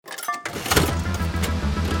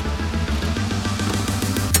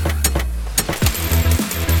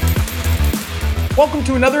Welcome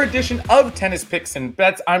to another edition of Tennis Picks and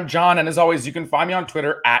Bets. I'm John, and as always, you can find me on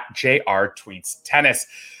Twitter at JRTweetsTennis.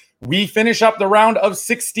 We finish up the round of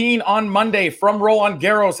 16 on Monday from Roland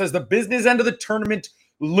Garros as the business end of the tournament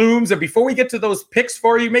looms. And before we get to those picks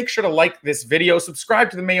for you, make sure to like this video,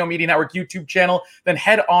 subscribe to the Mayo Media Network YouTube channel, then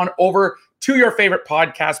head on over to your favorite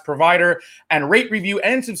podcast provider and rate, review,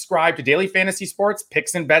 and subscribe to Daily Fantasy Sports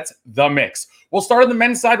Picks and Bets The Mix. We'll start on the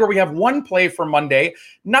men's side where we have one play for Monday.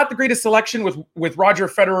 Not the greatest selection with Roger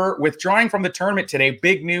Federer withdrawing from the tournament today.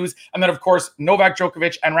 Big news. And then, of course, Novak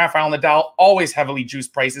Djokovic and Rafael Nadal, always heavily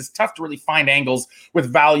juiced prices. Tough to really find angles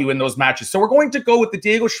with value in those matches. So we're going to go with the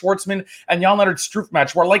Diego Schwartzman and Jan-Lennard Struff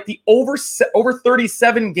match. We're like the over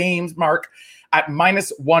 37 games mark at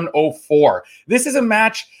minus 104. This is a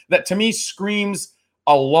match that to me screams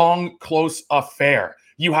a long, close affair.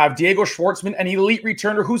 You have Diego Schwartzman, an elite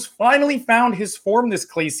returner who's finally found his form this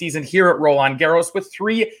clay season here at Roland Garros with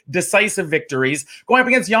 3 decisive victories, going up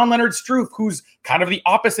against Jan-Lennard Struff, who's kind of the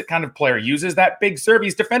opposite kind of player, uses that big serve.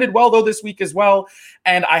 He's defended well, though, this week as well.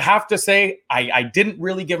 And I have to say, I didn't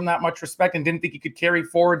really give him that much respect and didn't think he could carry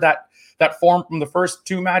forward that form from the first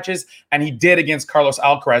 2 matches, and he did against Carlos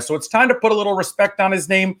Alcaraz. So it's time to put a little respect on his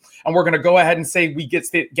name, and we're going to go ahead and say we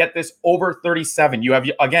get this over 37. You have,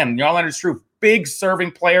 again, Jan-Lennard Struff, big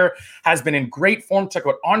serving player, has been in great form. Took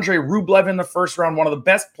out Andrei Rublev in the first round, one of the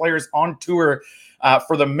best players on tour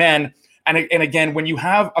for the men. And again, when you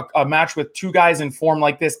have a match with 2 guys in form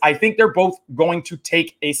like this, I think they're both going to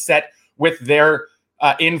take a set with their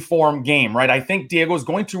in-form game, right? I think Diego's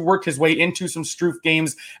going to work his way into some Struff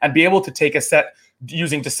games and be able to take a set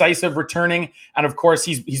using decisive returning. And of course,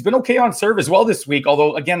 he's been okay on serve as well this week,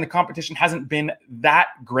 although again, the competition hasn't been that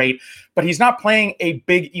great, but he's not playing a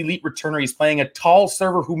big elite returner. He's playing a tall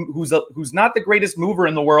server who's not the greatest mover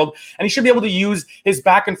in the world. And he should be able to use his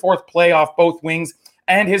back and forth play off both wings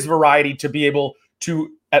and his variety to be able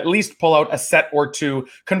to at least pull out a set or 2.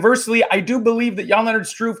 Conversely, I do believe that Jan-Lennard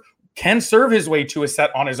Struff can serve his way to a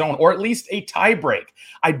set on his own, or at least a tie break.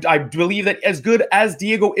 I believe that as good as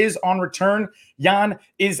Diego is on return, Jan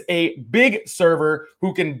is a big server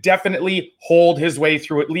who can definitely hold his way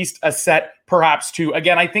through at least a set, perhaps 2.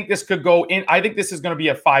 Again, I think this could go in. I think this is going to be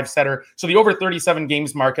a 5-setter. So the over 37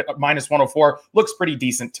 games market at minus 104 looks pretty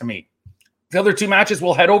decent to me. The other 2 matches,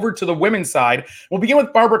 we'll head over to the women's side. We'll begin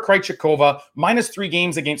with Barbara Krejcikova, minus 3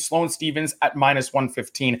 games against Sloane Stephens at minus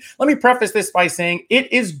 115. Let me preface this by saying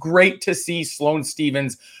it is great to see Sloane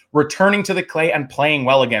Stephens returning to the clay and playing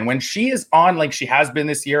well again. When she is on like she has been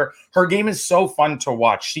this year, her game is so fun to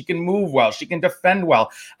watch. She can move well. She can defend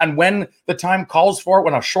well. And when the time calls for it,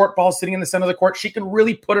 when a short ball is sitting in the center of the court, she can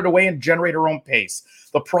really put it away and generate her own pace.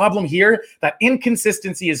 The problem here, that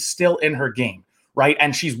inconsistency is still in her game, right?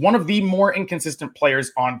 And she's one of the more inconsistent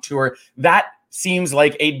players on tour. That seems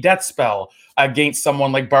like a death spell against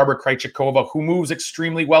someone like Barbara Krejcikova, who moves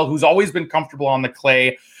extremely well, who's always been comfortable on the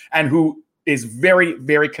clay, and who is very,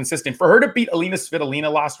 very consistent. For her to beat Alina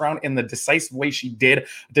Svitolina last round in the decisive way she did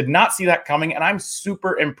not see that coming, and I'm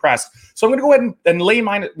super impressed. So I'm going to go ahead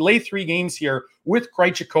and lay 3 games here with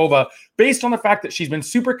Krejcikova based on the fact that she's been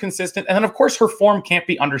super consistent. And then, of course, her form can't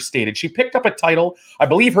be understated. She picked up a title, I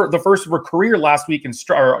believe the first of her career last week,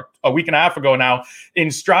 or a week and a half ago now, in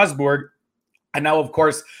Strasbourg. And now, of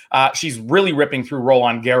course, she's really ripping through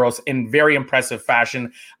Roland Garros in very impressive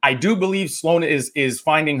fashion. I do believe Sloane is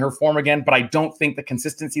finding her form again, but I don't think the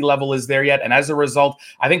consistency level is there yet. And as a result,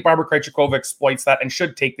 I think Barbara Krejcikova exploits that and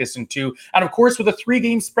should take this in 2. And of course, with a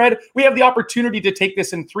 3-game spread, we have the opportunity to take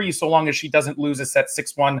this in 3, so long as she doesn't lose a set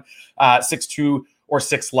 6-1, 6-2, or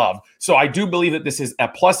 6-love. So I do believe that this is a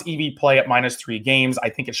plus EV play at minus 3 games. I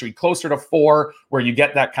think it should be closer to 4, where you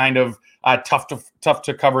get that kind of tough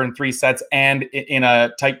to cover in 3 sets, and in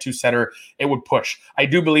a tight 2-setter, it would push. I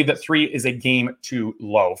do believe that 3 is a game too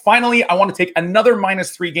low. Finally, I want to take another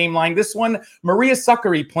minus 3 game line. This one, Maria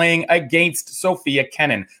Sakkari playing against Sofia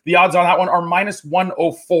Kenin. The odds on that one are minus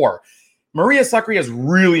 104. Maria Sakkari has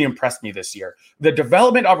really impressed me this year. The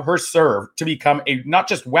development of her serve to become a not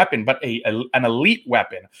just weapon, but an elite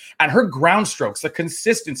weapon, and her ground strokes, the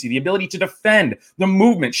consistency, the ability to defend, the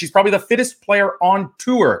movement. She's probably the fittest player on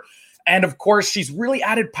tour. And of course, she's really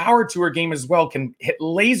added power to her game as well, can hit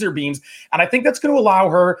laser beams. And I think that's going to allow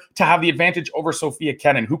her to have the advantage over Sofia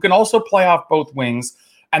Kenin, who can also play off both wings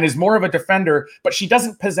and is more of a defender, but she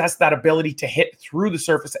doesn't possess that ability to hit through the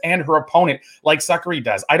surface and her opponent like Sakkari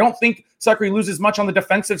does. I don't think Sakkari loses much on the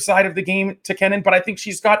defensive side of the game to Kenin, but I think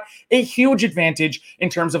she's got a huge advantage in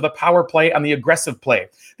terms of the power play and the aggressive play.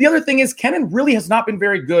 The other thing is Kenin really has not been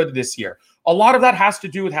very good this year. A lot of that has to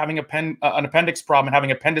do with having an appendix problem and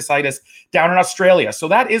having appendicitis down in Australia. So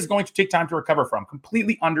that is going to take time to recover from.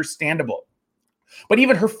 Completely understandable. But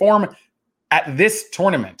even her form at this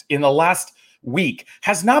tournament in the last week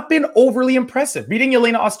has not been overly impressive. Beating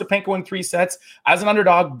Yelena Ostapenko in 3 sets as an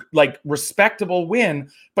underdog, like respectable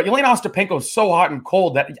win. But Yelena Ostapenko is so hot and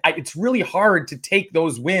cold that it's really hard to take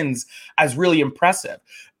those wins as really impressive.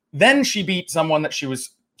 Then she beat someone that she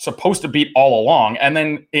was supposed to beat all along. And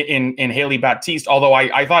then in Haley Baptiste, although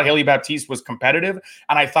I thought Haley Baptiste was competitive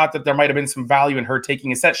and I thought that there might have been some value in her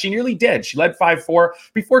taking a set, she nearly did. She led 5-4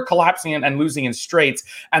 before collapsing and losing in straights.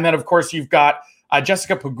 And then, of course, you've got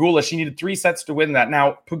Jessica Pegula. She needed 3 sets to win that.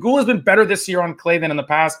 Now, Pegula's been better this year on clay than in the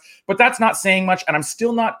past, but that's not saying much. And I'm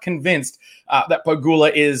still not convinced that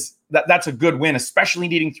Pegula is that's a good win, especially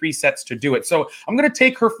needing 3 sets to do it. So I'm going to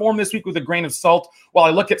take her form this week with a grain of salt. While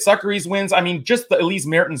I look at Sakkari's wins, I mean, just the Elise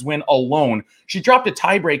Mertens win alone, she dropped a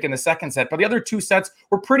tiebreak in the second set, but the other 2 sets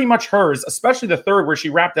were pretty much hers, especially the third where she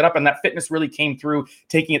wrapped it up and that fitness really came through,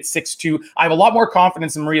 taking it 6-2. I have a lot more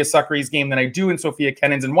confidence in Maria Sakkari's game than I do in Sofia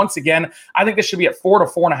Kenin's. And once again, I think this should be at 4 to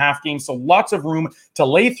 4.5 games. So lots of room to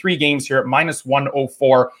lay 3 games here at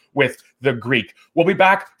 -104 with the Greek. We'll be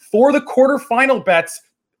back for the quarterfinal bets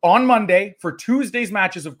on Monday for Tuesday's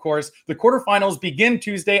matches, of course. The quarterfinals begin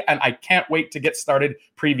Tuesday, and I can't wait to get started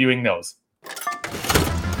previewing those.